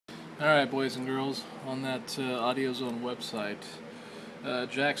Alright, boys and girls, on that AudioZone website,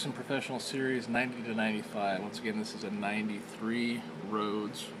 Jackson Professional Series 90 to 95. Once again, this is a 93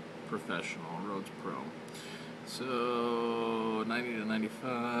 Rhodes Professional, Rhodes Pro. So, 90 to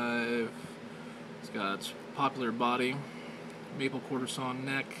 95, it's got popular body, maple quarter sawn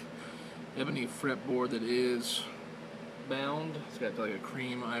neck, ebony fretboard that is bound. It's got like a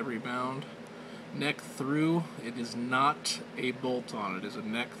cream ivory bound. Neck through. It is not a bolt on. It is a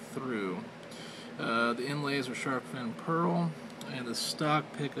neck through. The inlays are shark fin pearl, and the stock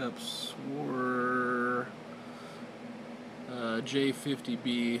pickups were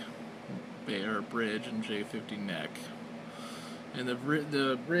J50B bare bridge and J50 neck. And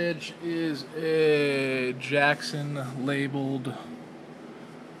the bridge is a Jackson labeled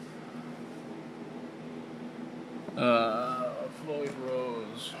Floyd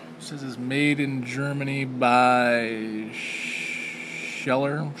Rose. It says it's made in Germany by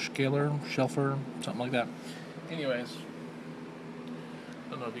Schaeffer, something like that. Anyways, I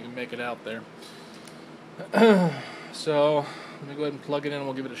don't know if you can make it out there. So let me go ahead and plug it in and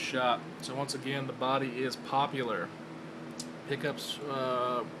we'll give it a shot. So once again, the body is popular. Pickups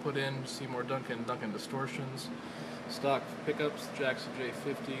put in Seymour Duncan distortions. Stock pickups, Jackson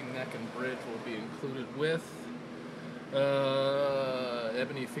J50 neck and bridge will be included with.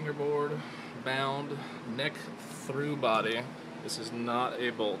 Ebony fingerboard, bound, neck through body. This is not a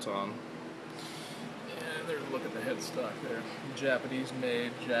bolt-on. And there's a look at the headstock there. Japanese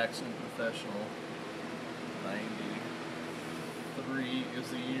made, Jackson Professional. 93 is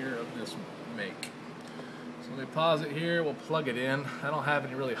the year of this make. So let me pause it here, we'll plug it in. I don't have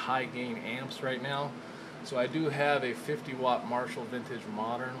any really high gain amps right now. So I do have a 50 watt Marshall Vintage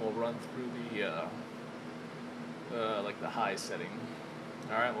Modern. We'll run through the like the high setting.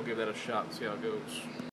 Alright, we'll give that a shot and see how it goes.